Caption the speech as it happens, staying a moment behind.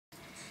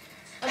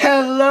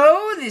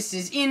Hello, this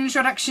is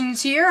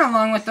Introductions here,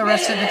 along with the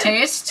rest of the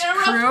Taste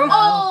crew.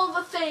 Oh,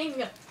 the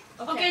thing!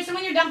 Okay, so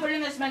when you're done, put it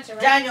in the dispenser,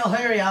 right? Daniel,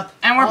 hurry up.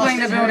 And we're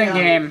playing the building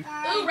game.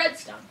 Ooh,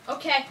 redstone.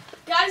 Okay,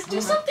 guys, do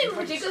something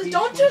ridiculous.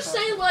 Don't just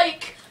say,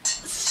 like,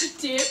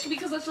 stick,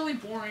 because that's really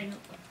boring.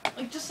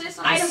 Like, just say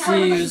something. I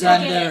see you,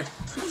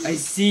 Xander. I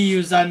see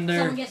you, Someone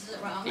Xander. guesses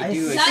it wrong. I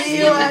do. see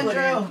you,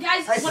 Andrew.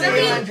 Guys, I see whenever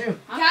you, you, Andrew.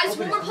 guys,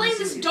 when we're playing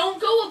this,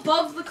 don't go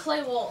above the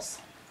clay walls.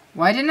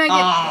 Why didn't I get...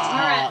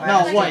 Alright.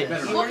 No, wait.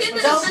 Look at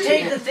this. Don't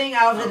take the thing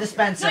out of the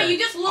dispenser. No, you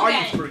just look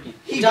at it.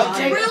 Don't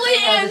take Really,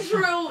 the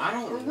thing out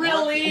of the- Andrew?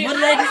 Really? What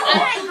did I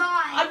do?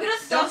 I'm gonna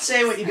suck. Don't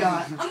say what you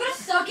got. I'm gonna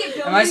suck it.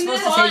 Am I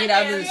supposed to take it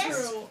out of this?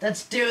 this?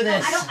 Let's do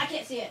this. I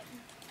can't see it.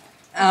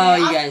 Oh,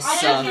 you guys I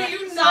suck. don't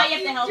you not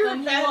have to help him.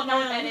 He won't know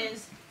what that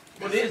is.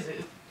 What is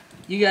it?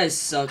 You guys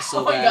suck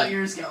so Oh, I got bad.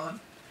 yours going.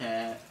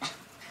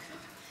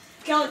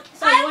 Kelly,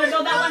 so you wanna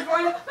build that one for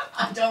him?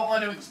 I don't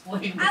want to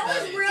explain what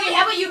that is. Okay,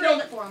 how about you build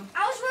it for him?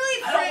 I was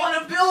really I don't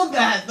want to build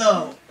that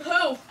though.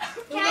 Who?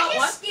 Can I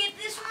just skip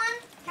this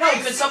one? Can No, I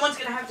because skip- someone's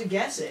gonna have to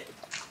guess it.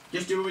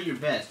 Just do it with your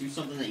best. Do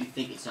something that you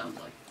think it sounds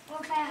like.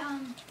 Okay,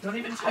 Don't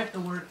even type the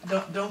word.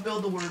 Don't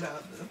build the word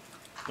out though.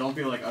 Don't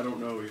be like, I don't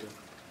know either.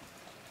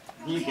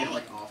 You Okay. get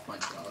like off my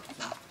job.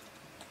 So.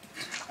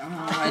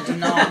 I do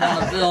not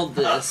want to build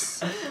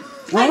this.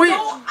 Well, wait.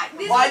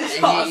 Why does I hate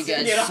you Austin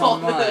guys get so all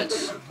much.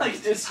 the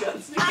like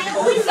disgusting? I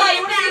always Sorry,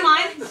 you wanna see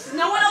mine?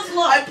 No one else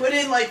look. I put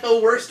in like the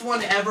worst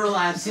one ever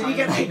last Did time. you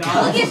get Oh my my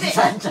God. Look at this.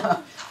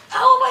 Santa?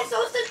 Oh, my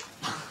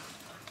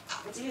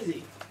sauce. It's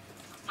easy.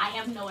 I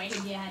have no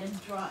idea how to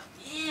draw.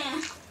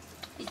 Yeah.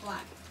 He's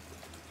black.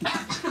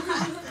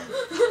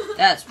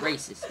 That's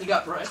racist. You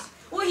got Bryce.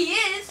 Well, he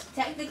is,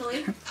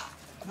 technically.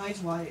 Nice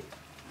white.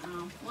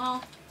 Oh,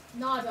 well,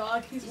 Nah,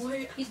 dog. He's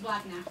white. he's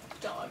black now.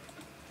 Dog.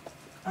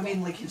 I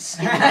mean, like his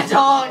skin.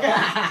 Dog.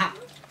 Yeah,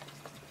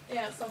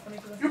 it's so funny.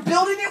 You're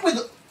building it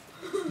with.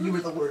 You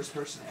were the worst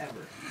person ever.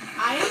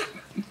 I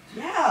am?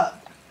 Yeah.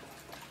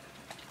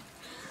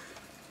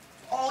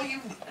 All you.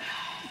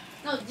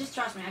 No, just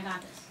trust me, I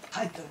got this.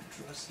 I don't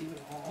trust you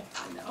at all.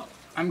 I know.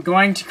 I'm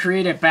going to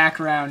create a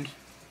background.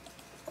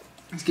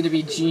 It's gonna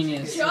be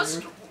genius.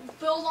 Just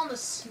build on the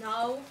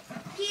snow.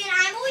 Ian,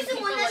 I'm always the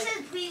one that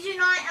says please do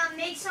not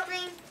make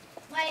something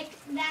like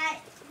that.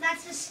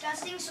 That's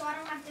disgusting, so I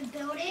don't have to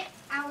build it.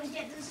 I always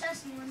get the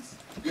disgusting ones.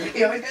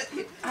 He always gets,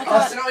 I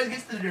Austin got, always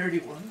gets the dirty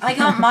one. I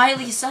got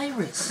Miley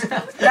Cyrus.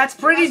 That's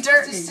pretty You're not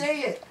supposed dirty. to say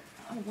it.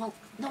 Oh, well,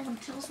 no one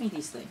tells me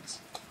these things.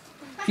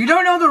 You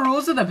don't know the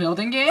rules of the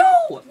building game?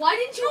 No! Why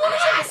didn't you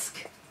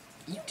ask?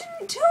 You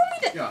didn't tell me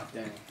that. God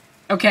dang.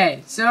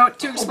 Okay, so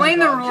to explain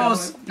the God,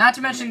 rules, not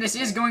to mention this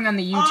is going on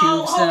the YouTube,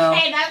 Oh, so...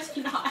 okay, that's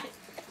not.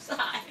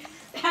 Sorry.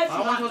 That's I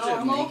not want to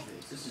normal. make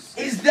this. This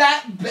Is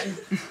that?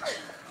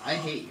 I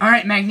hate you.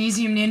 Alright,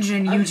 Magnesium Ninja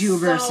and I'm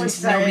YouTuber, so since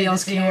excited nobody to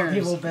else see what cares.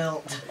 people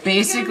built.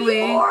 Basically,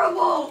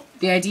 Horrible.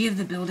 the idea of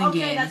the building Okay,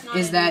 game that's not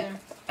is it that either.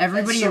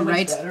 everybody That's so much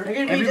writes better. They're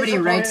gonna be everybody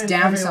writes disappointed in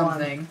down everyone.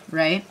 something,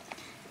 right?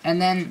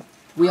 And then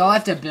we all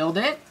have to build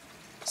it.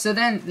 So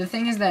then the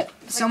thing is that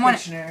It's someone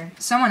like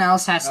Pictionary.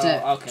 else has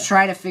to Oh, okay.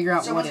 try to figure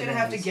out Someone's what it gonna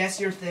have to is. guess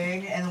your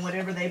thing, and then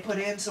whatever they put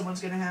in,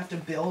 someone's gonna have to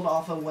build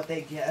off of what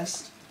they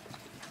guessed,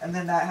 and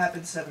then that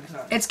happens 7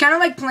 times. It's kind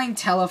of like playing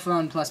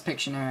telephone plus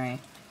Pictionary.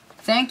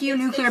 Thank you,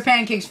 Nuclear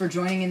Pancakes, for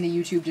joining in the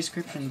YouTube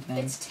description thing.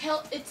 It's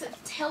a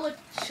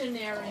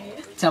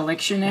telectionary.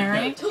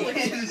 Telectionary? Do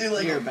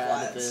like You're a bad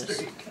flat at this.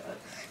 straight cut.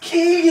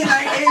 Keegan,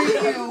 I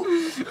hate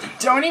you.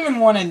 Don't even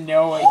want to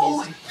know what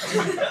Holy.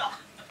 he's...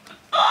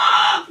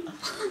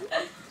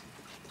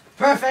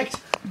 Perfect.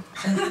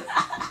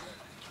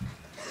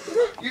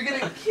 You're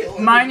gonna kill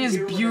him. Mine if is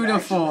you hear what it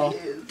beautiful.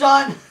 actually is.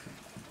 Done.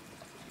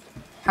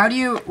 How do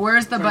you...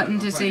 Where's the button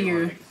to say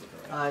your... It's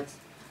on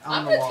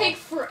I'm the gonna wall. take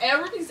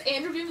forever because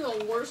Andrew gave me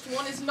the worst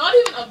one. It's not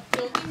even a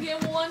building game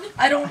one.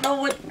 I don't know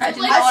what. I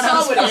didn't know I what I I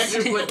was saw what supposed to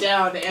Andrew do. put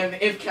down, and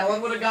if Kellen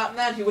would have gotten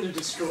that, he would have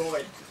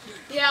destroyed.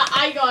 Yeah,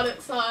 I got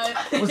it, son.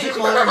 Was it You're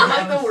modern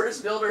not games? the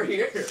worst builder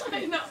here.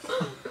 I know.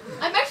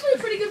 I'm actually a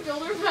pretty good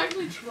builder if I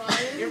actually try.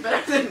 You're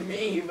better than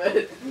me,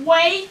 but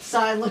Wait,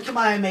 Son, look at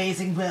my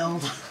amazing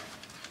build.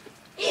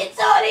 it's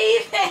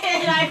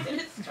uneven. I have to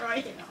destroy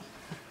it.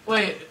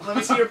 wait, let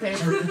me see your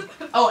paper.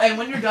 Oh, and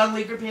when you're done,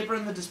 leave your paper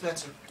in the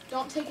dispenser.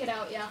 Don't take it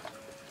out, yeah.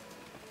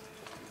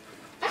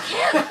 I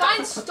can't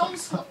find stone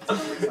slabs.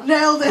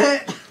 Nailed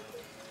it.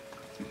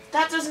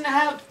 That doesn't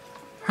have.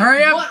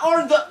 Hurry up! What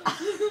are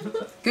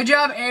the? Good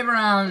job,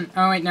 Abraham.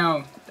 Oh, wait,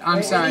 no. I'm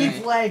Wait, sorry.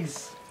 Leave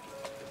legs.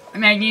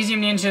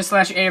 Magnesium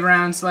Ninja /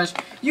 Abraham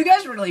 / You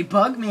guys really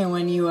bug me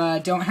when you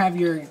don't have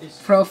your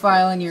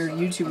profile and your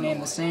YouTube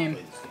name the same.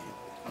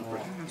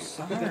 I'm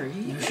sorry.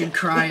 You should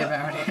cry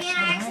about it. Ian,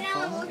 I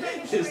accidentally looked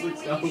at This your looks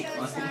screen and so it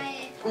showed funny.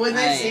 science. When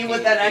they I see what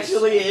hate that it.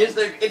 actually is,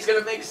 it's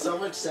gonna make so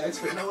much sense,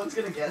 but no one's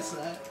gonna guess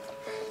that.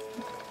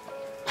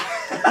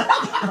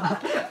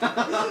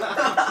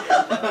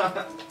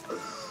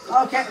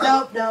 Okay,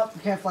 nope,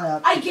 you can't fly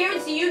up. I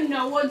guarantee you,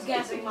 no one's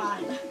guessing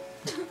mine.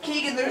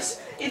 Keegan,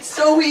 it's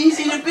so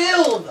easy to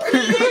build.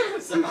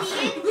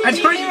 I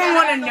don't even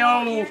want to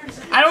know.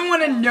 I don't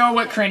want to know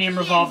what Cranium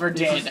Revolver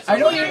did. I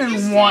don't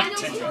even want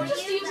to.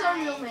 Just use our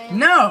real name.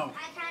 No.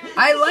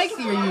 I like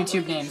your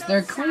YouTube names.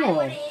 They're cool.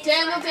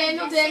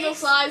 Daniel,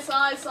 Sai,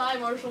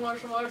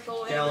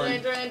 Marshall, Dylan.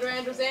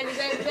 Andrew,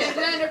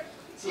 Xander.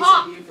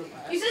 Pop!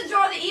 You said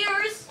draw the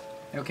ears.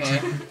 Okay.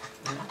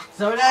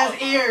 So it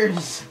has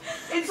ears.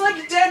 It's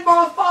like Dead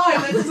Ball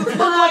 5. That doesn't look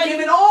like him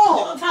at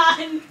all.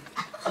 Time.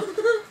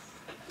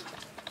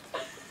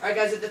 Alright,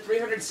 guys, at the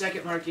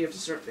 300-second mark, you have to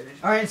start finishing.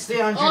 Alright, it's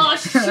 300. Oh,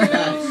 That's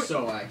shoot.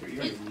 so accurate. You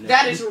don't even know.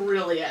 That is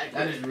really accurate.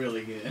 That is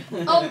really good.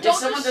 Oh, If don't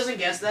someone des- doesn't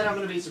guess that, I'm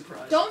gonna be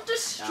surprised. Don't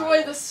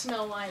destroy the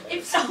snow island.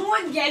 If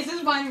someone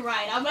guesses mine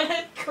right, I'm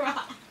gonna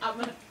cry.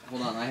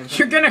 Hold on, I have.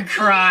 You're gonna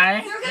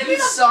cry. You're gonna You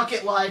be suck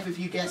at life if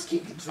you guess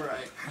Keegan's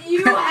right.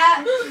 you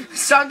have.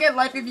 Suck at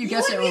life if you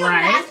guess it would be the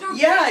right. master-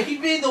 Yeah,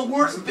 he'd be the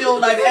worst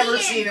build I've ever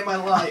seen in my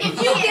life. If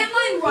you get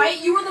mine right,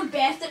 you are the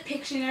best at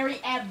Pictionary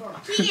ever.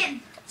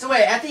 Keegan. So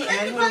wait, at the Click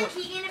end upon when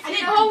Keegan if I you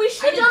didn't- don't. Oh, we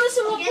should have I done this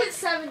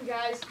in 1.7,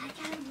 guys. I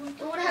gotta look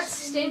We would have had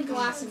stained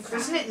glass and crap.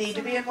 doesn't it need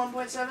to be in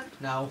 1.7?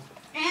 No.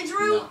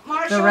 Andrew, No.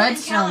 Marshall, The and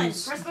Kellen,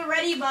 redstones. press the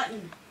ready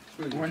button.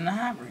 We're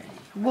not ready.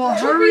 Well,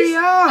 To hurry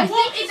I up.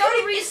 think it's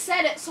already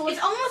reset it, so It's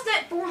it's. almost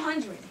at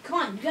 400. Come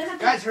on, you guys have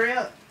to. Guys, hurry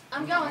up.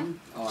 I'm going.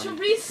 Oh, I To need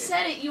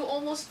reset it, you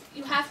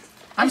have.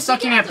 I'm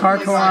sucking at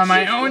parkour on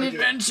my own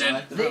invention.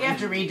 I think you have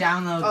to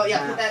re-download Oh yeah,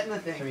 that put that in the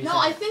thing. to No, reset.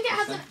 I think it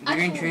has an You're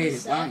in actual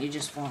creative. Why don't reset. you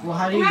just farm? Well,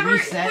 how do you Remember,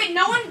 reset? wait,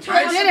 no one turned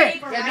I on did the it.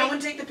 paper, Yeah, right? no one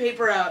take the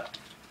paper out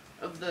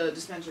of the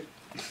dispenser.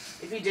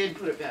 If he did,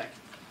 put it back.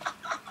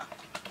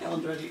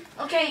 Kellen's ready.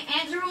 Okay,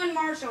 Andrew and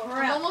Marshall,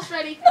 hurry I'm up. almost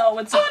ready. Oh,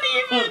 it's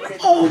uneven.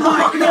 Oh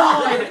my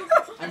god!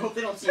 I hope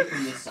they don't see it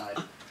from this side.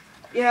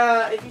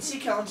 Yeah, if you see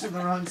Kellen's from the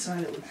wrong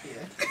side, it looks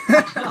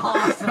good.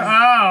 Awesome.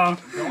 Oh.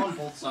 Go on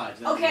both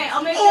sides. Okay,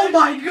 I'll make Oh sure.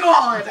 my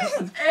god!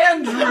 I'm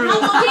Andrew!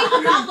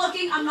 not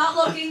looking. I'm not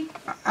looking.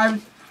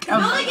 I'm. No,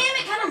 the game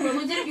it kind of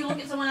ruins it if you look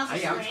at someone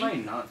else's I'm screen.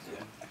 trying not to.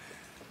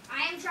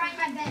 I am trying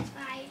my best,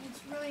 but it's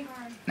really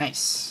hard.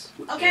 Nice.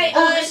 Okay,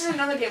 Oh, this is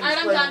another game we Alright,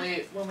 I'm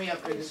play when we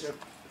upgrade the server.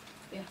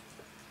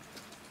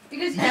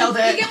 because Nailed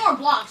you it. get more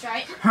blocks,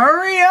 right?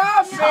 Hurry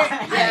up.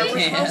 Yeah, we're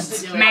Yeah.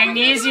 supposed to do it.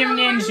 Magnesium I'd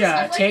Ninja.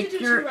 like to Take do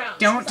 2 your. rounds,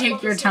 Don't since I take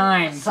love your this so much.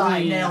 time.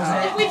 Side Please. nails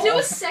it. If we do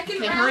a second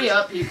Okay, round, hurry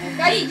up, people.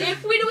 Guys,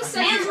 if we do a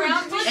second Andrew,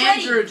 round, click just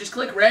Andrew, just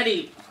click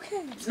ready.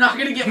 It's not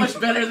gonna get much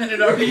better than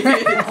it already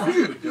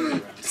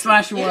is.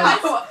 Slash word.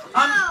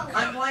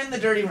 I'm playing the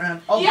dirty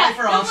round. I'll Yeah, play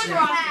for don't Austin.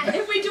 play for Austin.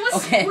 if we do a,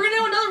 Okay. we're gonna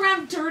do another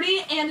round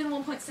dirty and in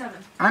 1.7.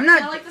 I'm I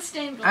not. like the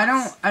stained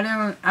glass. I'm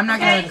not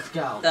Okay. gonna. Let's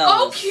go. That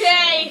was-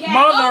 Okay.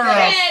 Mother of-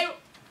 Okay.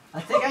 I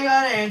think I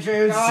got it,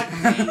 Andrews.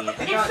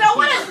 If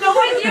someone has no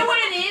idea what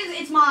it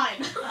is, it's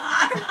mine.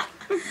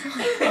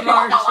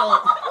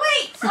 Marshall.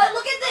 Wait, so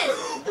look at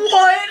this.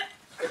 What?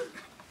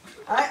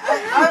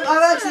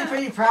 I'm actually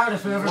pretty proud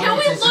of whoever Can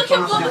wins we this look at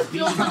what contest. was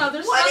built on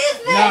other What stuff? is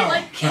this? No.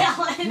 Like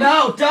Kellen.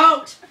 No,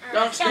 don't!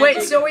 Don't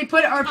Wait, so we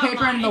put our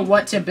paper in the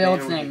what to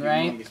build Banner with thing, a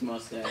right? humongous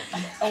mustache.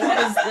 What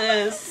is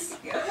this?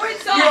 Wait,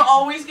 so You're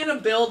always gonna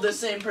build the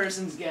same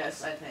person's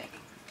guess, I think.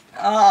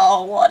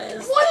 Oh, what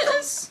is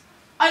this?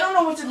 I don't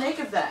know what to make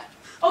of that.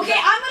 okay,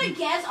 I'm gonna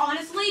guess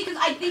honestly because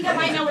I think I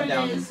might know what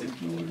it is.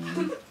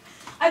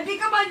 I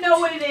think I might know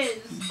what it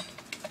is.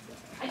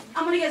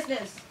 I'm gonna guess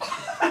this.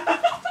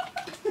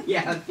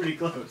 Yeah, that's pretty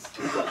close.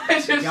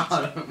 I just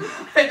Got him.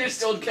 I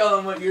just told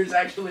Kellen what yours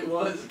actually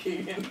was,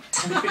 Keegan.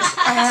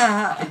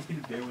 I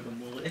did bear with a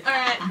mullet.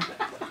 Alright.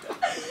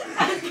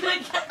 I'm gonna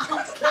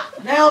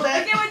guess. Nailed I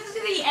it! can't wait to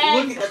see the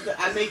end. Look at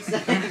that makes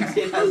sense.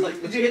 Yeah, I was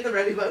like, Did you hit the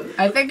ready button?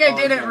 I think I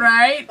did it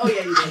right. Oh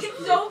yeah, you did.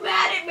 I'm so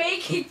bad at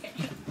making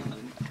it.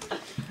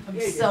 I'm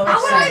Yeah, you so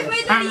How would I have excited.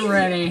 made that I'm easy?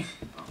 ready.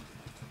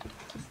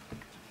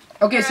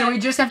 Okay, so we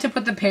just have to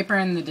put the paper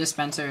in the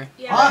dispenser.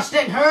 Yeah.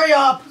 Austin, hurry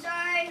up!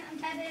 Sorry, I'm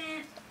typing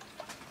it.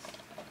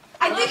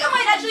 I think I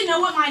might actually know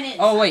what mine is.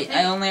 Oh wait,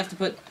 I only have to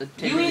put the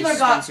You paper either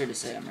got dispenser to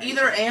say I'm ready.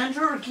 Either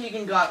Andrew or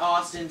Keegan got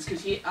Austin's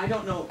because I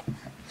don't know.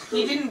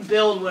 He didn't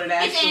build what it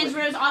It's actually.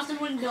 Andrew's. Austin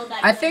wouldn't build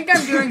that. I good. think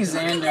I'm doing He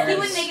wouldn't make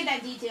Xander's. it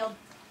that detailed.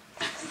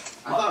 I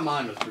thought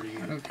mine was pretty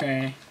good.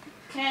 Okay.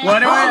 Okay. What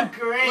do Oh, I?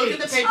 great! Look at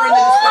the paper in the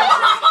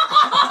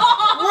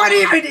dispenser. What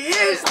even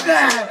is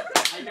that?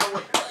 I know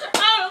what.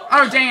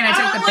 Oh dang it! I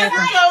took the paper.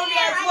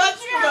 Let's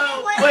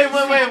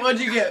go. Wait.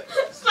 What'd you get?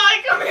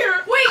 Sai, come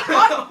here. Wait,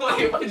 what?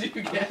 Wait, what'd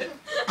you get?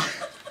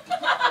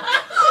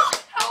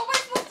 How am I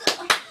supposed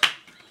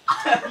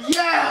to?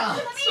 Yeah!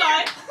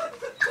 Sai.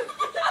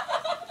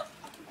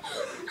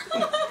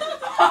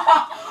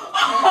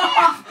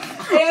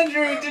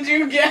 Andrew, did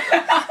you get?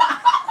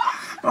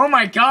 Oh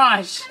my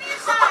gosh!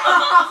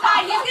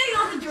 Sai, he's getting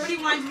all the dirty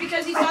ones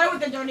because he started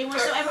with the dirty one,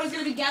 so everyone's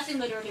gonna be guessing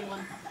the dirty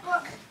one.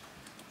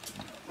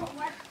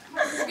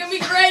 It's gonna be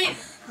great.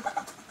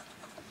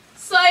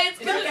 Sai, it's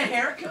It's like a gonna,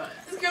 haircut.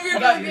 it's gonna be I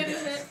got really you. good,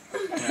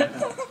 isn't it?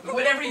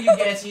 Whatever you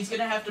guess, he's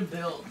gonna have to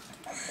build.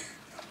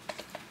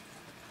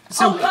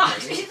 So oh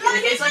gosh, he's gonna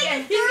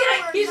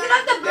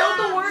have to build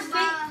the worst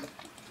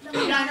thing.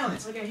 Yeah, I know.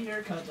 It's like a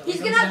haircut. Though. He's It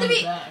gonna goes have to down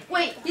be. the back.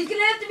 Wait, he's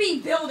gonna have to be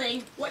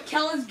building what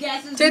Kellen's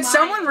guess is. Did mine.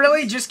 someone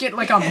really just get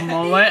like a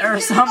mullet or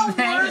It's gonna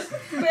be the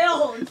something? worst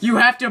build. You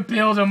have to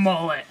build a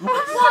mullet. Sai,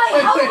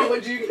 how, Wait,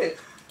 what'd you get?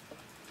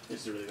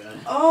 This is really bad.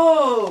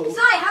 Oh.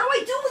 Sai, how do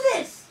I do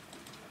this?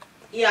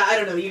 Yeah, I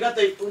don't know. You got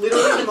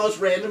literally the most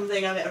random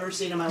thing I've ever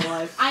seen in my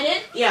life. I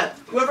did. Yeah,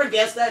 whoever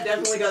guessed that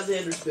definitely got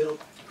Xander's build.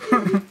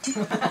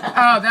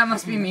 Oh, that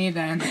must be me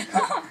then.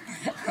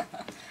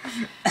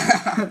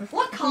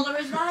 What color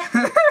is that?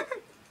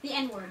 The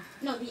N word.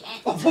 No, the N.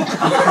 Put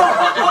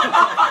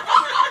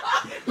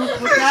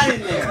that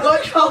in there.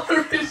 What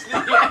color is the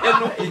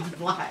N? It's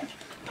black.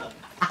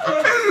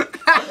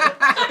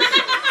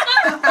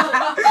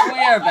 We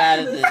are bad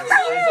at this.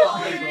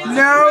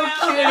 No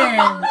kidding.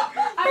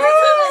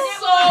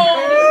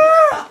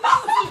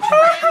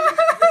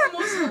 The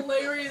most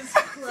hilarious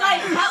Sai,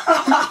 crap.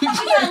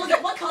 Sai, look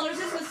at what color is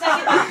this?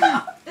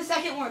 The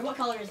second word. What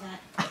color is that?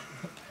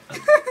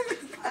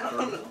 I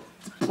don't know.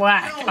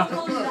 Black. What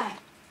color is that?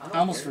 I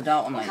almost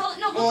forgot what What my. color?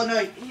 No. Well,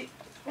 no,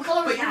 What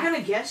color but is you're that?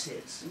 gonna guess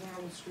his. No,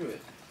 well, screw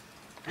it.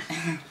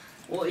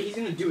 Well, he's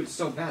gonna do it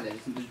so bad that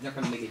it's not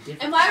gonna make a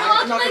difference. Am I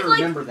allowed I'm not to gonna make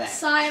remember like that.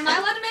 Sai, am I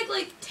allowed to make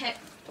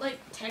like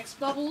text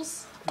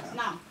bubbles?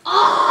 No.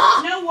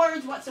 Ah! No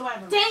words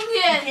whatsoever. Dang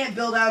You it! can't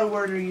build out a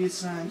word or use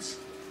signs.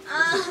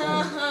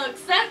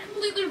 That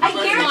completely I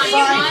ruins guarantee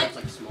mine. It's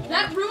like small.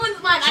 That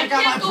ruins mine. Check I out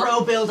my can't go.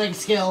 pro building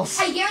skills.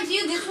 I guarantee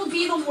you this will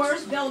be the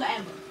worst build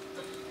ever.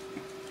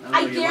 don't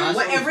I know, your guarantee- last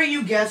one- Whatever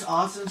you guess,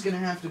 Austin's gonna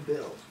have to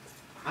build.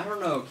 I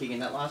don't know, Keegan.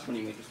 That last one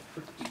you made was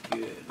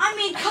pretty good. I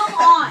mean, come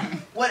on.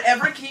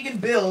 Whatever Keegan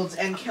builds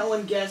and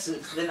Kellen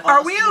guesses, then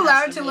Are we Austin has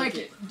allowed to make like?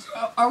 it.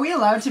 Are we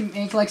allowed to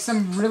make like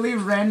some really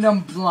random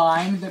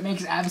blind that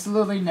makes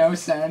absolutely no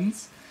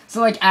sense? So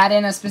like add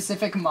in a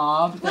specific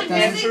mob that Like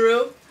doesn't.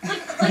 Andrew,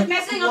 Like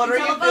messing up what the are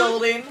you telephone.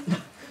 building?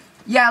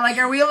 Yeah, like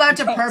are we allowed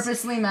to Don't-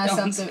 purposely mess don't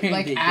up the scream,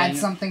 like big add Daniel.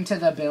 something to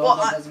the build Well,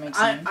 that doesn't make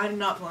sense? I'm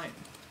not playing.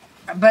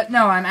 But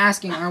no, I'm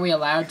asking, are we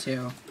allowed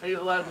to? Are you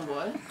allowed to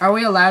what? Are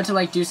we allowed to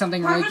like do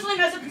something really? Purposely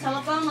mess up the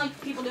telephone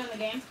like people do in the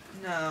game.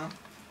 No,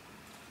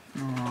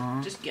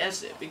 Aw. just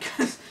guess it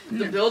because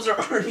the builds are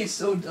already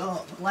so dumb.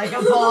 Like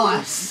a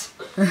boss.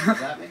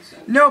 That makes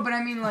sense. No, but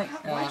I mean like.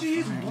 Why'd you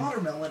use fine.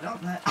 watermelon on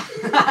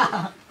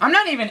that? I'm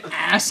not even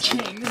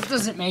asking. This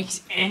doesn't make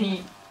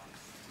any.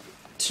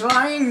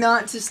 Trying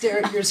not to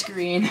stare at your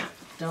screen.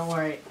 Don't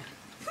worry.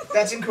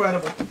 That's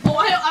incredible. Oh,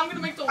 I'm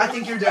gonna make the. I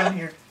think you're down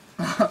here.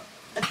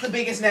 That's the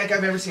biggest neck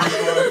I've ever seen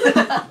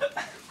before.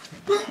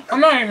 I'm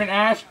not even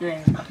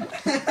asking.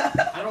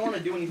 I don't want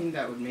to do anything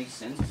that would make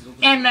sense. 'cause it'll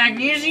just- And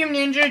Magnesium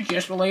Ninja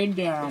just laid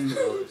down.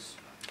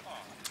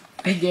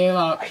 He gave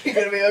up. You're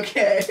gonna be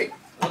okay.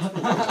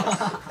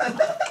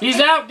 He's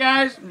out,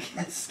 guys.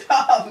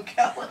 Stop, I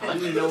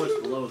Kellen. need to know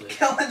what's below this.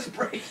 Kellen's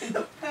breaking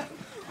the.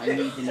 I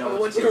need to know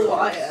What's your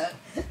Y at?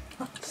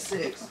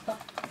 6.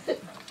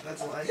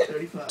 That's a lie.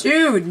 35.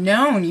 Dude,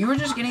 no, you were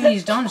just getting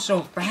these done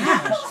so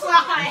fast.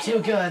 Sai. Too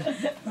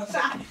good.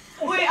 Sai.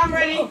 Wait, I'm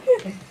ready.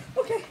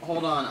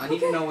 Hold on, I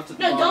need to know what's at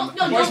the No, bottom.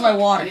 don't- Where's my I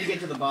water? need to get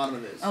to the bottom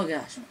of this. Oh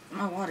gosh,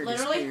 my water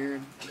Literally?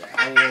 disappeared.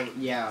 Oh,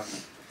 yeah.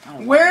 I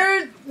don't know.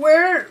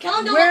 Where's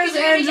Kellen, don't where's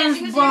look at me, Andrew's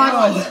guessing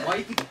bottle? Why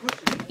you keep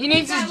pushing me? He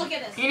needs Guys, his look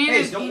at this. he needs Hey,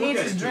 his, don't he look needs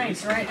at his it.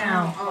 drinks right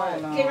now. Oh,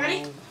 no. Okay,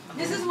 ready?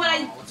 This is what I.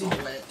 Did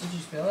you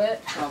spill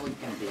it? Probably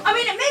gonna be. I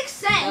mean, it makes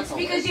sense That's all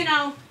because right. you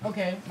know.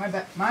 Okay, my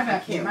bag's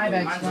Mine's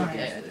fine.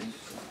 okay.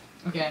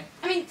 Okay.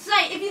 I mean,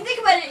 Sai, if you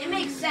think about it, it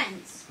makes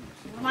sense.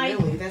 My.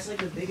 Really? That's like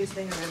the biggest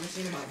thing I've ever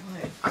seen in my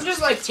life. I'm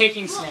just like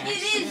taking Well, snacks.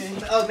 it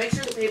is. Oh, make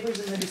sure the paper's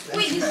in the dispenser.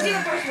 Wait, did you see the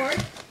first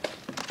word?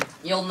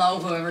 You'll know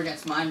whoever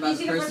gets mine by You the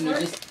see the person who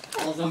first just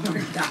falls over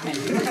and dies.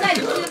 Sai,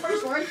 did you see the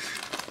first word?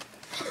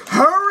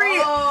 Hurry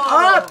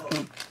Oh. up!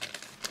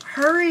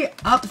 Hurry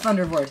up,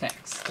 Thunder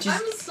Vortex. Just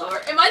I'm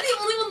sorry. Am I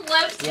the only one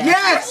left? Yeah. That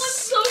yes. one's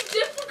so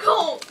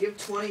difficult. You have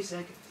 20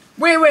 seconds.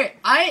 Wait.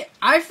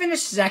 I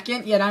finished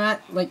second, yet I'm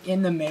at like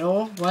in the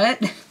middle. What?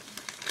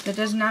 That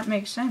does not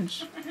make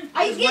sense.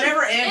 I get.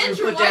 Whatever Andrew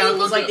Andrew, put why are you down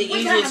was like the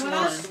looking- Wait, easiest can I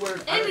one. have Swear,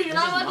 Andrew, you're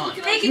not allowed to look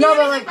at Hey, me. can No, you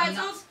but give me like- some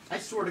pencils? I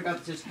swear to God,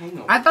 it's his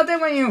hangover. I thought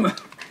that when you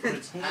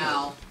It's hangover.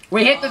 Ow.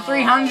 we hit the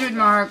 300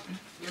 mark.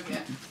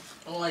 Okay.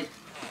 Well, like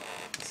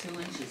 2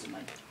 inches of my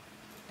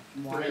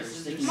water is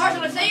sticking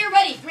Marshall, out. say you're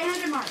ready.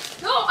 300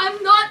 marks. No,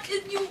 I'm not.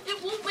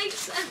 It won't make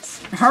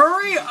sense.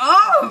 Hurry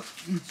up!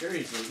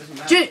 Seriously, it doesn't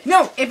matter.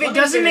 No, if Let it me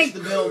doesn't finish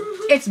make, the build.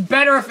 it's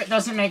better if it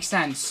doesn't make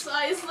sense.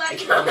 Size that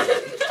good.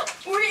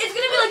 Or it's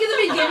gonna be like in the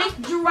beginning,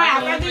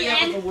 giraffe. At the Yeah,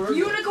 with the end, word.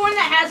 unicorn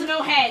that has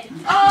no head.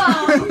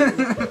 Oh.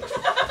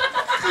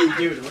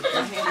 Dude, what's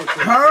the handle?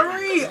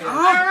 Hurry up!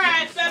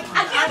 Alright, that's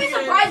I can't be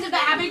surprised if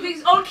that happened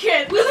because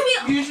Okay. we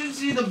would be. You should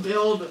see the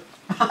build.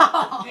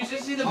 You should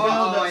see the build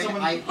that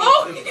someone. I hate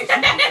Oh, this.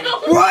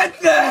 yeah. What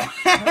the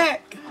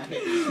heck? I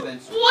hate this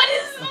event. What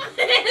is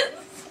this?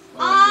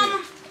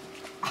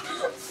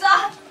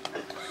 Stop.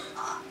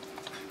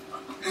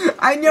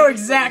 I know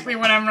exactly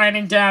what I'm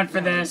writing down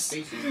for this.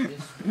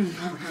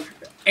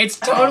 It's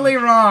totally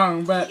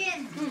wrong, but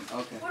Again,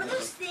 Okay. what are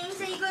those things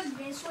that you guys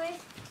miss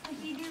with?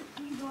 Like you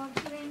go up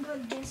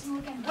of this and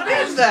look at What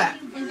mine. is that?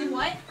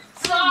 What?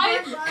 Sigh.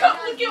 Come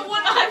look at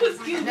what I was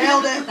given.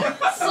 Nailed it.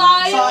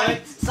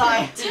 Sigh.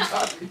 Sigh.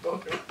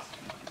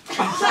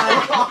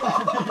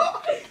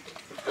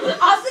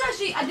 Austin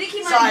actually, I think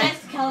he might Sigh. have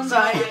guessed Kellen's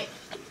Sigh. right.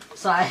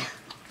 Sigh.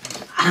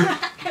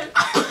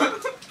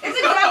 It's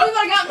exactly what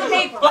I got in the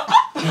paper.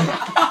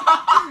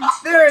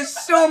 There is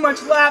so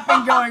much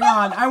laughing going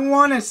on. I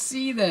want to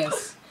see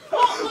this.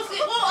 We'll see.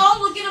 We'll all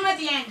look at him at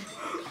the end.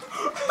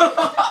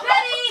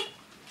 Ready?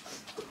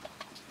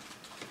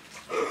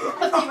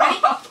 Let's see, ready?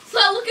 So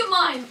look at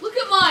mine. Look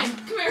at mine.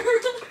 Come here.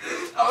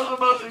 That was the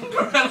most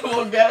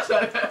incredible guess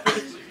I've ever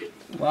seen.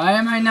 Why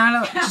am I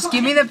not? Just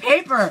give me the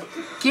paper.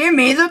 Give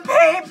me the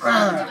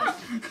paper.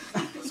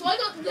 So I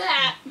got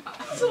that.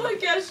 So I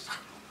guess.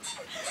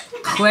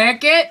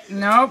 Click it.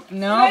 Nope.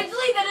 Nope.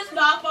 Actually, that is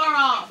not far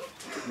off.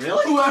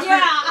 Really?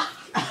 Yeah.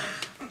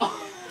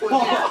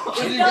 What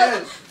did you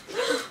guess?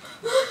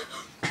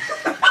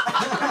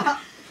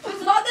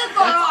 It's not that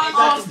far off.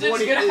 That's Austin's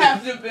what it gonna is.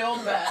 have to build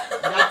that.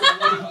 That's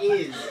what it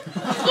is.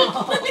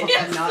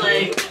 And not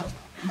Like,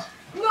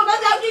 No,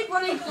 that's actually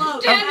pretty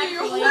close. Daniel,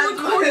 your whole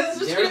recording is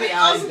just There gonna the be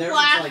eyes, us there's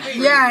laughing. like-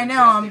 Yeah, I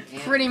know. I'm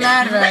pretty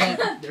mad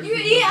about it.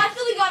 He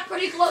actually got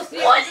pretty close to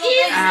the What original is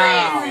thing.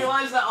 this? You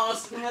realize that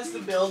Austin has to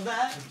build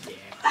that?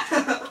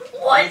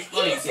 What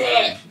is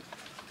it?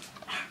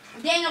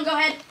 Daniel, go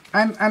ahead.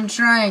 I'm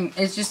trying.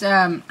 It's just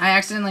I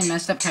accidentally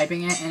messed up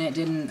typing it and it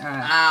didn't.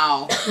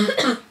 Ow.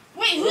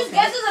 Wait, whose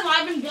guesses have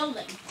I been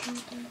building?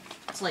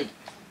 It's like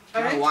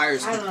my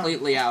wire's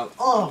completely out.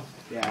 Oh.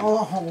 Yeah. Oh.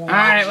 All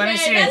right, let me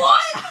see.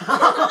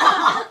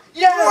 What?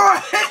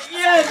 Yes.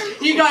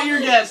 Yes! You got your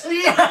guess.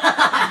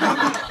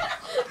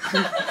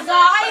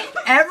 Sigh?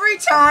 Every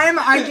time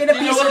I get a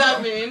You know piece what of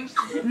that means?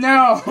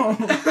 no,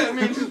 That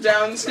means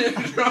Down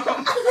syndrome.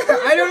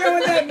 I don't know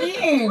what that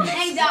means.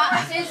 Hey,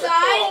 say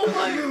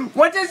sigh.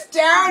 What does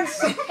down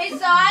say? Hey,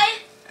 sigh.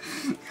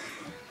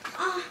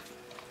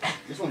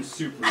 This one's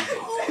super easy.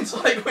 It's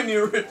like when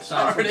you're This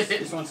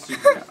retarded. one's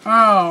super easy.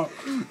 Oh,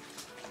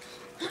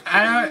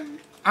 I don't.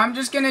 I'm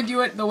just gonna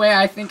do it the way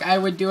I think I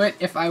would do it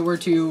if I were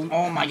to.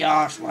 Oh my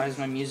gosh, why is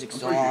my music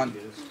still on?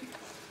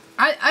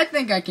 I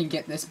think I can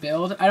get this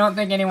build. I don't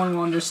think anyone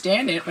will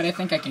understand it, but I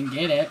think I can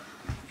get it.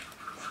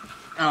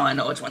 Oh, I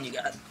know which one you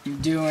got. I'm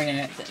doing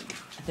it.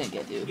 I think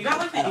I do. You got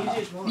like I don't the know.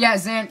 easiest one. Yeah,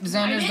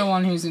 Xander's the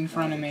one who's in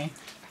front of me.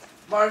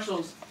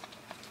 Marshalls.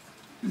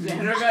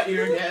 Xander got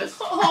your guess.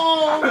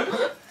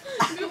 Oh,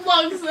 good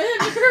luck,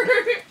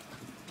 Xander.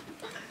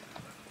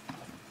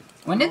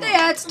 When did they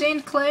add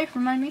stained clay?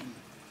 Remind me.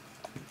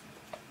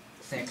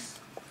 6.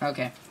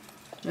 Okay,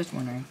 just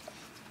wondering.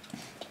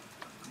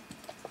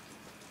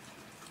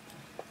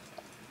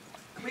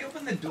 Can we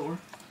open the door?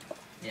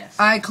 Yes.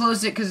 I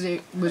closed it because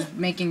it was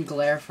making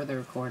glare for the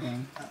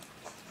recording.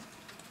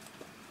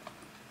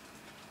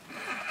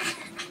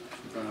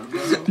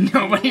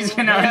 Nobody's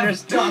gonna We have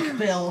understand. duck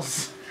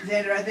bills.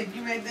 Xander, I think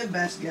you made the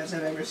best guess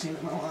I've ever seen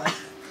in my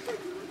life.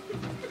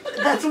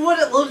 That's what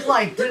it looked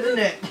like, didn't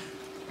it?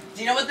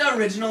 Do you know what the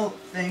original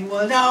thing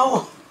was?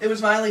 No. It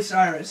was Miley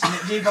Cyrus, and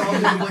it devolved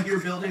into what you're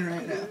building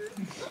right now.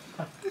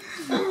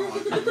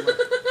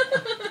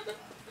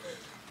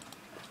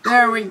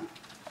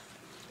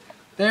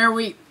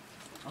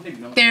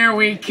 There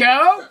we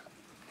go.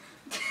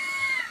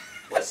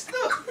 What's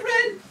the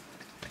red?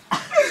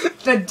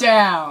 The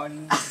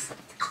downs.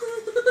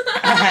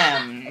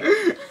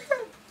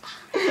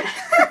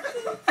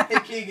 Hey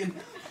Keegan,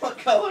 What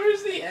color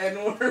is the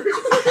N-word?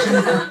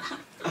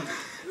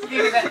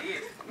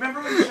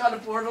 Remember when you shot a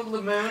portal to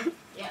the moon?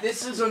 Yeah.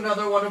 This is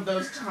another one of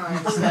those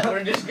times that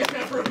we're just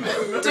gonna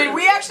remember. Did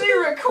we actually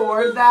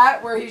record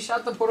that where he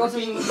shot the portal to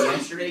the moon?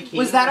 Yesterday, Keegan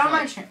Was that on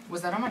my like, channel?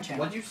 Was that on my channel?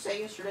 What'd you say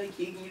yesterday,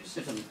 Keegan? You just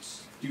said something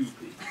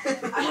stupid.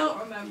 I don't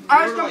remember. I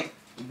You was were going- like,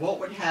 what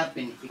would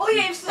happen if Oh you-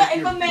 yeah, if a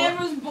your man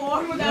butt- was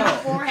born without a No.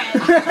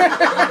 forehead.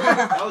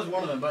 That was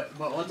one of them, but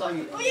one time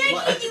you... Oh yeah,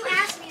 what- can you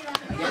ask me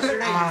that?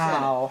 yesterday you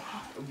Ow.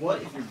 said,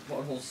 what if your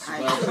butthole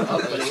swells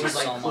up, but it was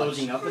like So much.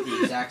 closing up at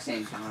the exact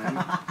same time?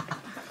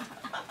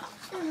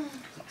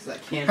 'Cause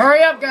that can't...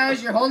 Hurry up,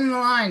 guys! You're holding the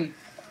line.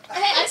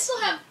 Hey, I still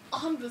have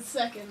 100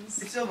 seconds.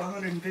 We still have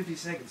 150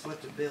 seconds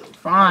left to build. I have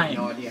Fine.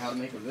 no idea how to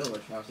make a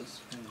village house. It's...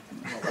 Oh,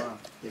 wow.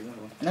 Get rid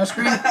of it. No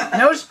screen.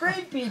 No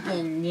screen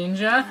peeking,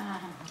 Ninja.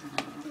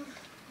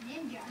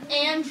 Ninja.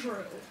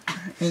 Andrew.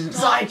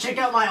 Sorry, check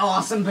out my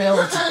awesome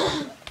build.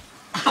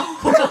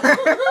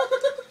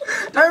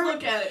 I'm,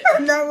 Look at it.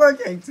 I'm not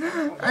looking.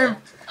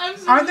 I'm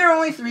Aren't there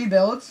only 3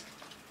 builds?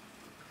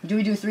 Do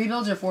we do 3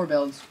 builds or 4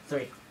 builds?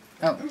 3.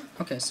 Oh,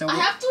 okay. So I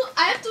have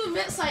to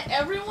admit, Si,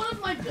 every one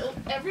of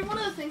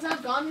the things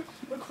I've done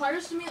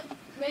requires me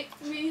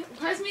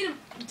to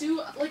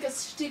do like a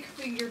stick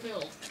figure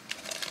build.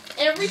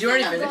 Everything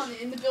already I've finish? done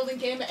in the building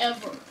game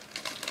ever.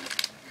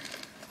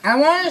 I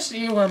want to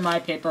see where my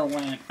paper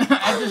went.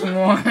 I just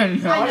want to I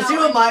know. want to see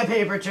what my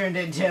paper turned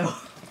into.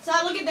 So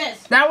look at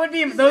this. That would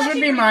be. This is Those would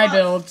actually be pretty my close.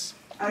 builds,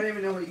 I don't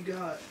even know what you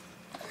got.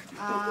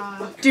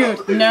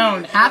 dude.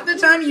 No, half the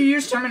time you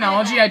use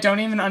terminology I don't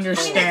even I mean,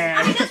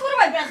 understand. that's one of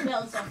my best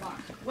builds so far.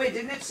 Wait,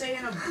 didn't it say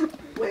in a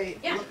Wait.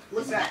 Yeah.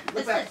 Look back. Look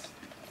What's back. this?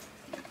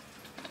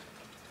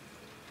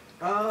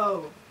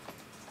 Oh.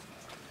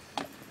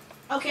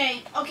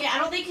 Okay. I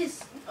don't think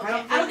his. I Okay.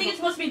 don't I don't think think- it's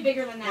supposed to be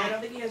bigger than I that.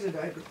 don't think he has a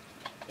diaper.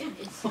 Yeah,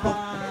 it's What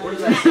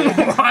does that say?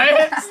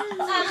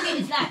 What? Okay,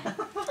 it's that.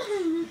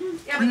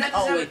 Yeah, but that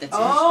Oh wait, that's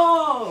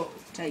Oh.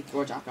 Take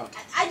your jack out.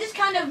 I just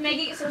kind of make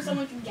it so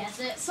someone can guess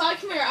it. Sai,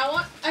 come here.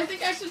 I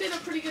think I actually did a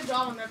pretty good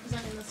job on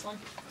representing this one.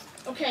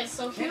 Okay,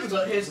 so here's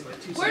But his in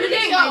like 2 Where did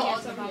seconds. it My go?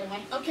 guess, by the way.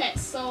 Okay,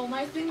 so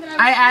my thing that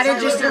I added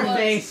was- just Look at a- her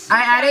face.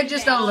 I added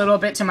just a little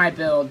bit to my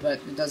build, but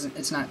it doesn't.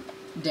 It's not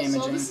So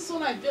damaging. this is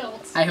what I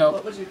built. I hope.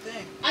 What was your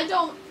thing? I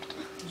don't.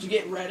 Did you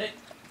get Reddit?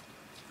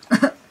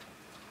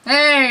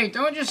 Hey,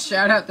 don't just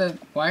shout out the.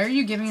 Why are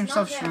you giving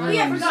himself not that. Oh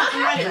yeah, I shrooms? forgot.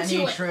 I'm I right need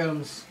into it.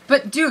 shrooms.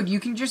 But dude, you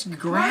can just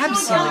grab Marshall,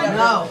 some.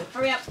 No.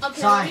 Hurry up.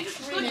 Okay, Sai. let me just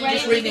Click rename ready it.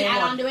 Just so we can rename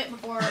add one. onto it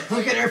before.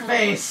 Look at her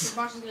face.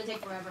 Marshall's gonna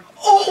take forever.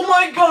 Oh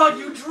my God!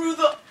 You drew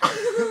the.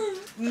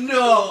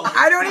 No.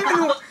 I don't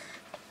even.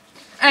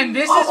 And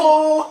this is.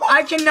 Oh.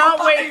 I cannot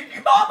wait.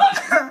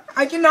 God.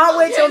 I cannot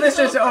wait till this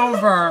is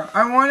over.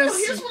 I want to So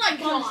here's see. what I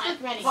Come on, got.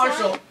 click ready.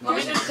 Marshall, let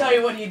me just tell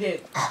you what he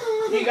did.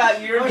 He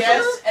got your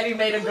guess and he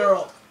made a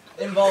girl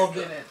involved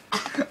in it.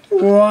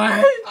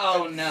 What?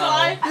 Oh no.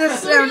 Sai,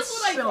 This so here's sounds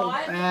what I so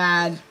got.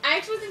 bad. I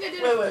actually think I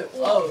did Wait, it.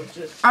 wait. well. Oh,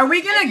 just. Are we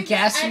I gonna think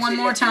guess actually one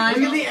more did- Look at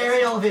time? the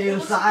aerial view,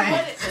 What's the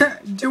side.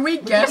 credit? Do we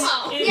guess?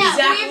 Wow. Yeah, we have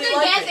Exactly to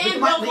like guess it.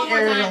 and Look build at one the more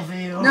aerial time.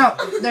 view.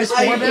 No, there's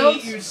I four hate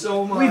builds. you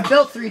so much. We've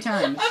built 3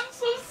 times. I'm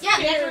so Yeah,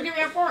 scared. that's what we're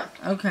giving our fourth.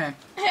 Okay.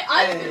 Hey,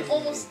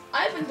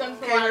 I've been done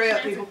for Okay, a while. hurry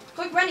up, people.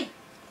 Click ready.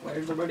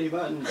 Where's the ready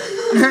button?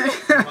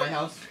 My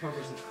house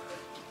covers it.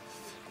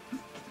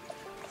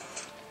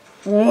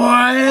 What?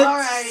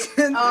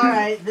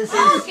 Alright, this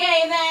is.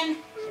 Okay then.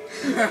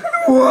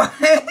 What?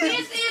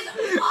 This is.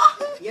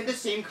 You have the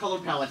same color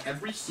palette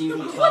every single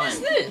time. What is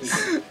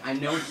this? I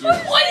know it's yours.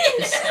 What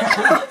is it?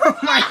 Oh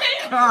my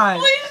god.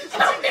 Please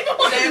tell me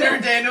what it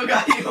is. Daniel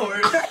got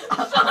yours.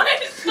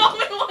 Please tell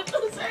me what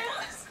this is.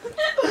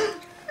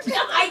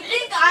 I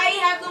think I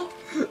have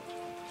the.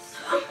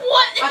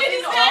 What I is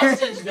think that?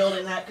 Austin's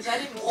building that because I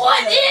didn't.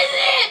 What is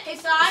Hey,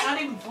 It's Sai.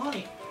 not even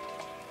funny.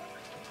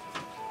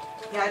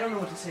 Yeah, I don't know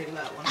what to say to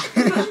that one.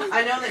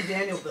 I know that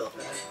Daniel built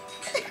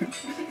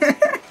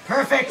that.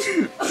 Perfect.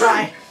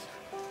 Try.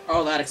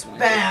 Oh, that explains.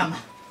 Bam.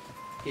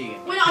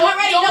 Keegan. Wait, no, I'm not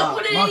ready. Don't No.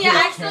 put it in Monkey yet. I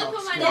tail. accidentally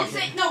put my Don't name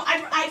say in. no.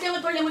 I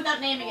accidentally put it in without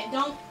naming it.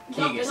 Don't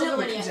Keegan. put Does it it look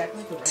ready yet. exactly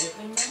like the Reddit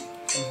thing?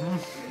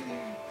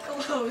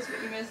 Mm-hmm. Close,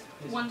 but you missed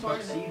His one part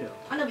of it. tuxedo.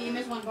 I know, but you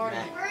missed one part of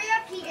it. Hurry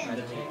up, Keegan. By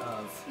the way,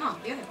 No,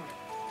 the other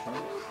part.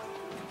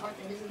 The part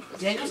that isn't.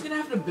 Daniel's gonna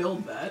have to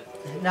build that.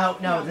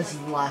 No, this is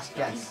the last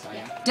guess.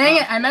 Dang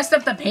it, I messed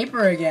up the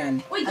paper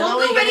again. Wait, I don't know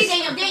go you ready, guys-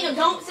 Daniel. Daniel,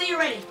 don't say you're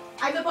ready.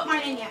 I haven't put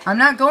mine in yet. I'm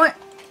not going.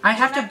 I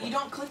have to. You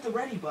don't click the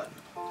ready button.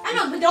 I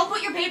know, but don't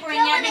put your paper in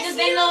No, yet but I because see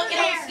then you it'll over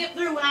there. skip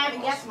through when I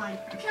haven't guessed mine.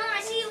 Come on,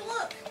 I see you.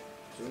 Look.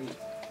 sweet.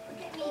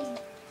 Look at me.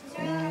 Is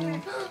there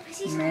another? I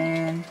see something.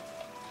 Man.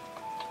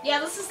 Yeah,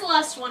 this is the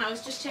last one. I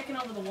was just checking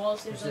over the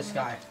walls. Who's this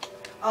guy?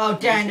 Oh,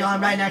 Daniel,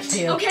 I'm right next to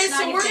you. Okay, so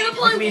Not we're your gonna thing.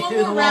 play Look me one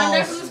through more the round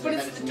walls. after this, but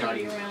it's the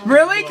dirty round.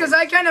 Really? Because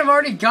I kind of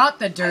already got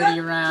the dirty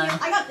Yeah, round.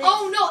 I got this.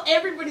 Oh no,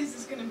 everybody's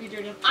is gonna be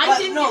dirty. I But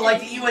didn't. no, get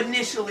like it. you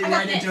initially I got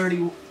write a this.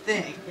 dirty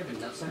thing. Yeah, but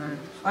that's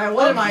Alright,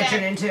 what am I Okay.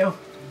 turn into?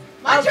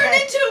 My turn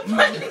Okay.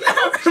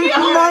 into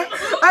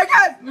I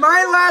got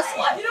my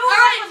last You know what?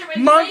 I wasn't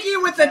ready. monkey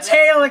with the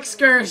tail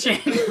excursion.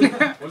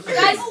 What's the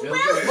Guys, build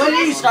Well, it? What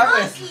did you start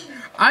with?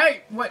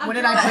 what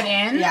did I put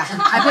in? Yeah.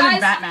 I put in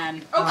Guys,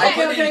 Batman.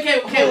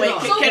 Okay, Okay, wait,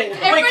 So, wait,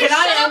 everybody can shut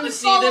up I and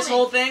MC follow this me.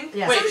 whole thing?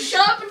 Yeah. Wait, So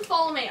shut up and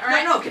follow me. All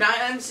right. no, can I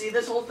MC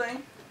this whole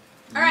thing?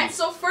 All right.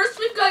 So first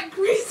we've got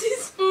Greasy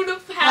Spoon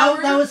of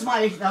Power. That was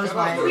my.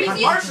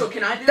 Marshall,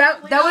 can I do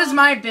That was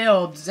my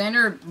build.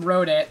 Xander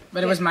wrote it,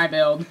 but it was my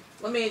build.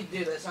 Let me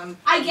do this. I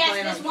I'm guessed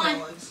playing this on one.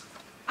 Collins.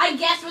 I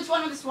guessed which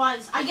one of this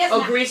was. I guessed. Oh,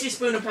 that. Greasy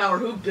Spoon of Power.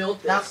 Who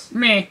built this?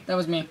 Me. That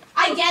was me.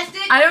 I guessed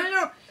it. I don't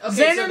know. Okay,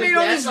 so Xander the made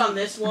all guess these. on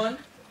this one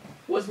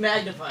was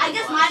magnified. I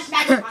guessed glass. mine's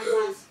magnifying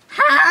glass.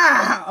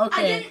 Ha!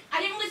 Okay.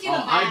 I didn't really see Oh, the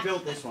I back.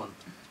 built this one.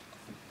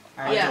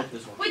 Yeah. I built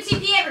this one. Wait,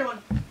 TP everyone.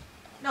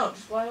 No,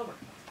 just fly over.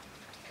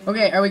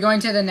 Okay, are we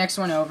going to the next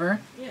one over?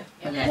 Yeah.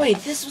 Okay. Wait,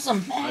 this was a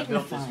I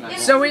built this magnifying. magnifying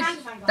So it's we-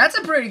 magnifying glass. That's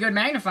a pretty good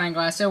magnifying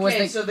glass. So was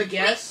Okay, the so the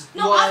guess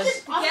No, was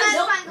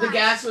Austin the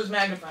gas was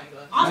magnifying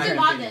glass. Austin Okay.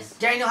 bought this.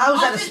 Daniel, how was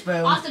that a Austin,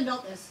 spoon? Austin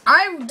built this.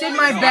 I did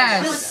my This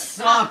best.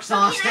 sucks,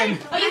 Austin.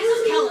 Oh yeah, this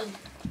is Kellen.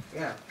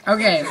 Yeah.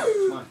 Okay.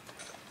 Come on.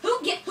 Who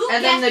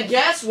And then the guessed it?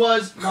 guess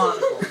was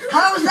monocle.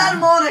 How is that a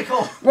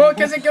monocle? Well,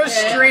 because it goes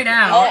Yeah. straight Oh,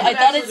 out. I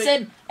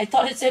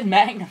thought it said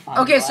magnifying.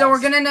 Okay, so we're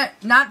glass. gonna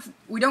not.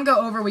 We don't go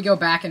over. We go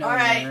back and over.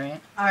 Alright.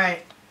 Right?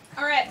 Alright.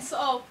 All right.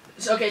 So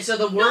Okay, so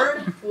the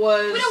word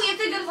was. Wait, no, we have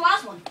to go to the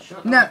last one.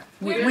 Shut No, up.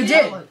 we Wait,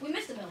 did. We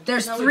missed a build.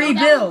 There's No, we 3 don't.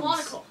 That was builds.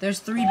 monocle. There's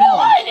 3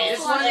 builds. This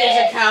one is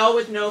a cow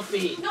with no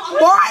feet. No, I'm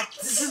What?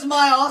 This is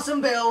my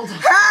awesome build.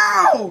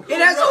 How? It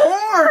has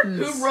horns.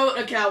 Who wrote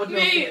a cow with no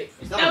Me. feet?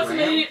 Is that was a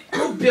ram? me.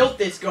 Who built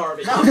this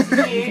garbage? That was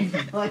me.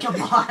 Like a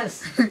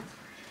boss.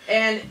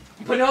 And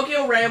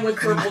Pinocchio ran with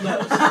purple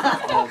nose.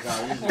 Oh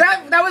god.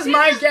 That was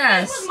my This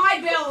guess. was my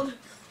build.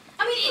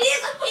 I mean, it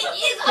is.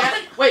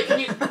 Wait, can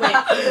you wait?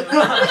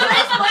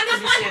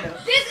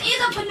 This is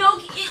a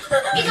Pinocchio.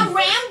 It's a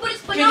ram, but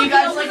it's Pinocchio Can you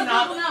guys with like a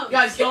purple not? nose.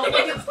 Guys,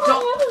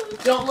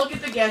 don't look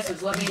at the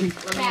guesses. Let me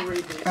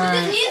read these. So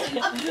this is a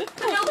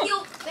Pinocchio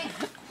thing.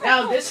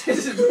 Now this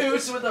is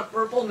Moose with a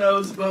purple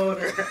nose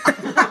boner.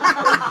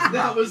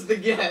 That was the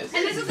guess.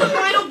 And this is the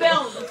final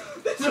build.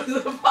 This was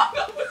the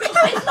final.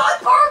 It's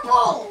not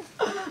purple.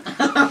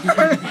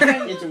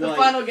 It's The white.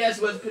 final guess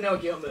was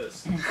Pinocchio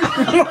Moose.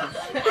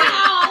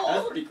 Ow.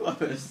 That's pretty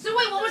close. So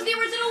wait, what was the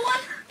original one?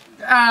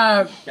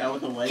 Cow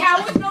with a leg.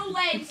 Cow with no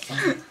legs.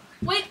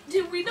 Wait,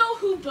 did we know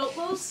who built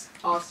those?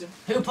 Austin.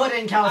 Who put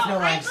in cow with no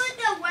I legs? put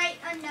the white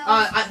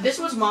nose. This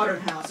was Modern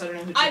House. I don't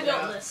know who took I it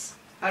built out. this.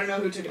 I don't know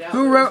who took it out.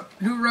 Who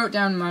wrote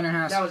down Modern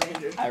House? That was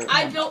Andrew.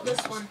 I built this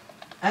one.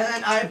 And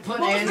then I put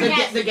What was in. the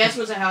guess? The guess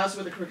was a house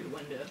with a crooked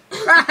window.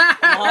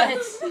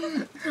 What?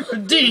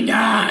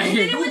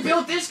 Denied. Who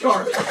built this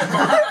garbage?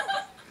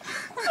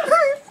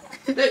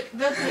 The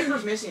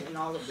paper's missing in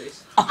all of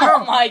these. Oh my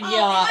Oh, it might have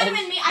god.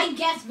 been me. I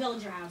guessed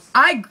Villager House.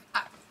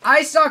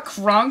 I saw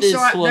Krunk, This so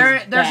was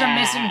there's a bad.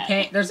 missing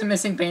paint. There's a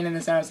missing paint in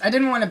this house. I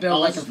didn't want to build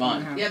Oh, like this a is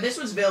fun. fun house. Yeah, this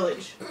was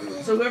Village.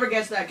 So whoever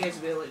gets that gets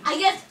Village. I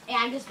guessed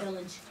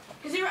Village.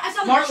 Because I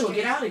saw the Marshall,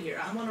 Villagers. get out of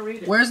here. I want to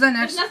read it. Where's the There's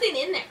next? nothing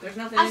in there. There's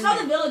nothing I in saw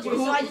there. the Villagers,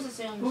 Who- so I just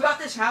assumed. Who got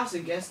this house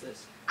and guessed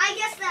this? I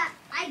guessed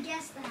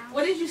the house.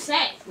 What did you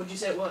say? What'd you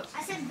say it was?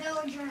 I said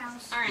villager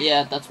house. Alright.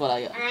 Yeah, that's what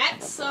I got.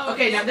 Alright, so.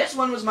 Okay, now this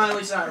one was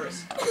Miley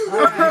Cyrus.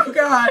 Oh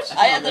gosh.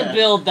 I had to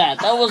build that.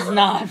 That was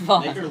not Make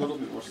fun. her a little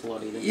bit more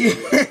slutty than Yeah.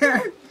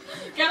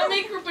 Gotta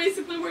make her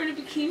basically wearing a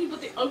bikini, but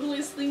the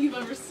ugliest thing you've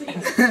ever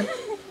seen.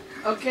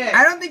 Okay.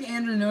 I don't think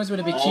Andrew knows what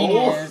a bikini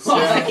Oh. is.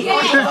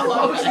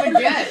 What was the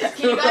guess?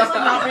 Can you guys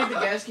not read the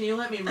guess? Can you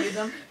let me read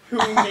them? Who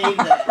made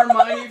that?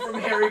 Hermione from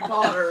Harry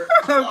Potter.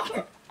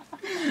 Okay.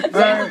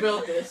 Whoever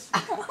built this.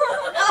 Oh,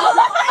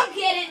 I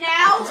get it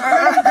now.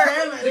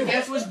 The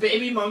guess was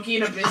Baby Monkey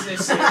in a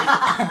business suit.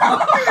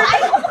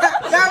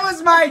 That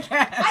was my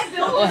guess. I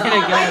built Way to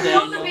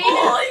go, the baby. I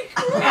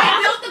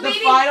built the The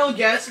baby. final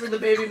guess for the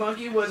baby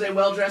monkey was a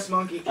well-dressed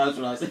monkey. That's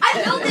what I said.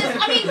 I built this.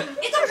 I mean,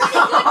 it's a pretty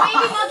good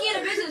baby monkey in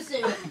a business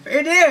suit.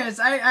 It is.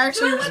 I So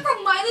actually. it went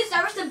from Miley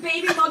Cyrus to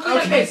baby monkey in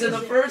a Okay, so business the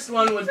suit. first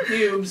one was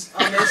pubes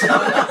on this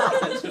one.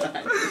 That's what I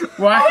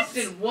What?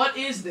 Austin, what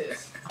is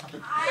this?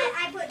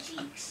 I put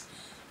cheeks.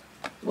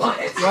 What?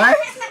 What?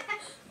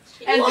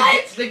 And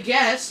the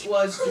guess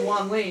was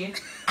Juan Lee.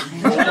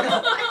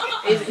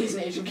 He's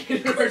an Asian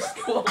kid in our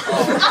school.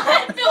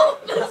 I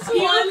built this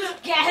one.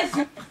 Guess.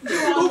 Who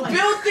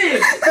built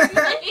this?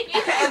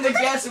 And the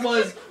guess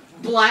was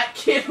black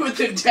kid with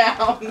a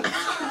down.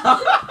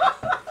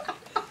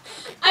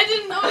 I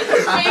didn't know it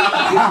was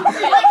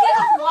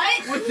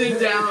What? With the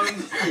down.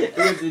 It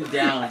was in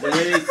down. So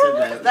they said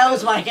that. That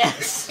was my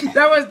guess.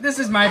 This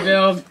is my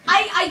build.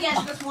 I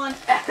guessed this one.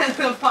 And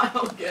the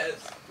final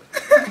guess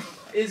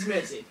is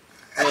Missy.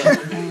 Wait,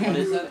 what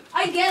is that?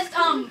 I guessed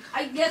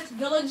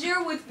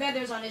Villager with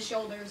feathers on his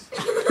shoulders.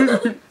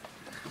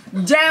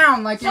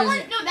 Down like Someone,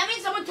 his no, that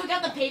means someone took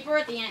out the paper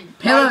at the end.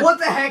 pillar. What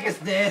the heck is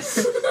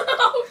this?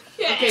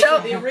 Okay, Okay. so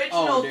the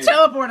original, Oh, dude.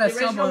 Teleport the us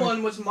original somewhere.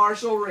 one was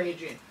Marshall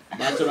Raging.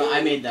 That's what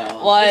I made that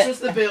one. This What? was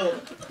the build.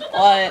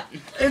 What?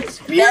 It's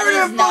That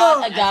beautiful. is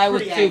not a guy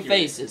with pretty two accurate.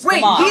 faces. Wait,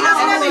 Come on. he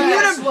doesn't have And a the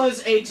guess uniform.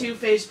 was a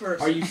two-faced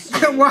person. Are you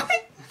serious? What?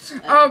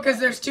 Oh, because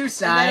there's two And then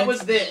sides. it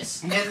was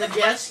this, and the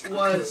guess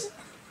was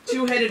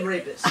two-headed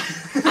rapist.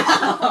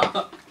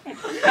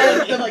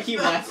 And like he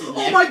whacked his Oh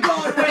neck. my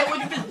god, wait,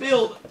 look at this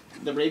build.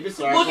 The rapists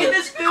are. Look at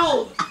this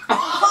build.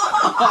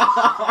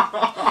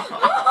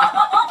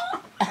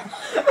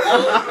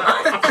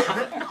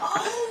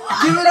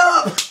 Give it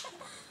up!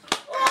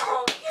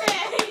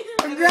 Okay.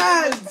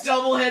 Congrats. This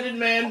double-headed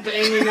man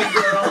banging a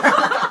girl. It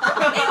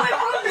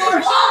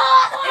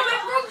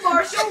went from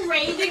Marshall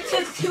Raging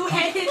to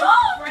two-headed.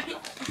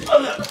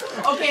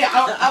 Okay,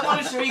 I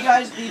want to show you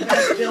guys the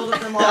best build of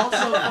them all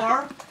so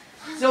far.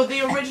 So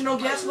the original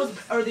guess was,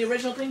 or the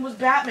original thing was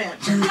Batman.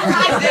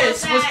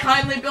 This was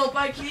kindly built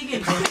by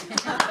Keegan.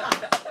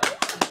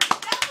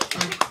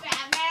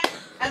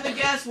 And the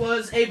guess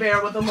was a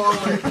bear with a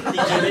mullet.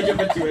 The image of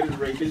a two-headed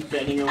rapist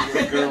bending over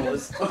a girl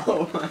is.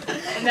 Oh my.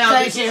 And now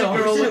Thank this is you. a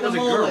girl Who with said a it was a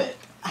girl? mullet.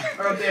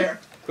 Or a bear.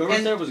 Whoever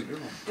And- said it was a girl.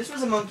 This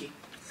was a monkey.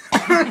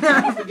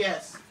 That was the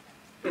guess.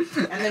 And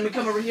then we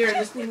come over here and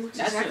this thing looks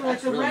That's exactly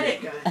like that's the really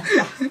Reddit good. guy.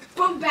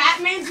 From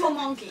Batman to a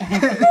monkey.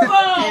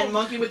 And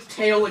monkey with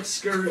tail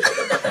excursion.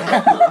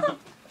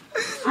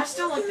 I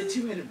still like the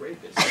two-headed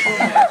rapist. Did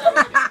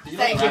you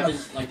Thank like you.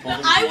 Rapids, like,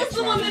 holding I the was X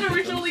the one around that his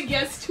originally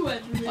guessed two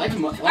headed.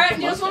 victim? Like, Alright,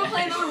 you guys want to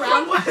play another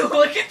round?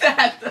 Look at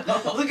that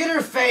though. Look at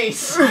her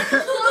face.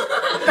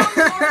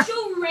 Marshall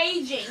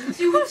Raging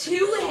to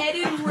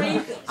two-headed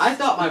rapist. I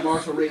thought my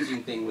Marshall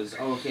Raging thing was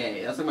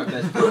okay. That's like my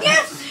best. Who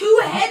guessed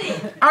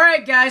two-headed? All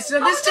right, guys. So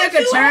this Oh, took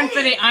a turn two-headed.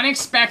 for the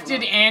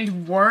unexpected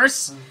and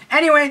worse.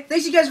 Anyway,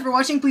 thanks you guys for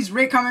watching. Please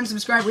rate, comment, and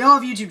subscribe. We all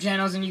have YouTube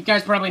channels, and you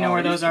guys probably know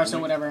where those are, so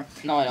whatever.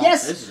 No, I don't.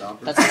 Yes. This is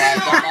awkward. That's a lie.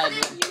 Don't lie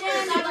to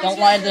them. Don't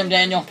lie to them,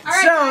 Daniel. So,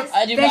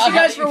 I do thanks not you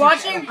guys have for YouTube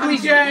watching.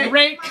 Please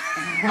rate,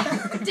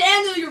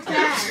 Daniel, you're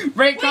bad.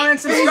 rate, comment,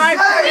 subscribe.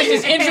 This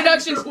is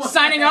Introduction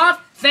signing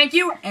off. Thank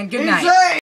you, and good night. Insane.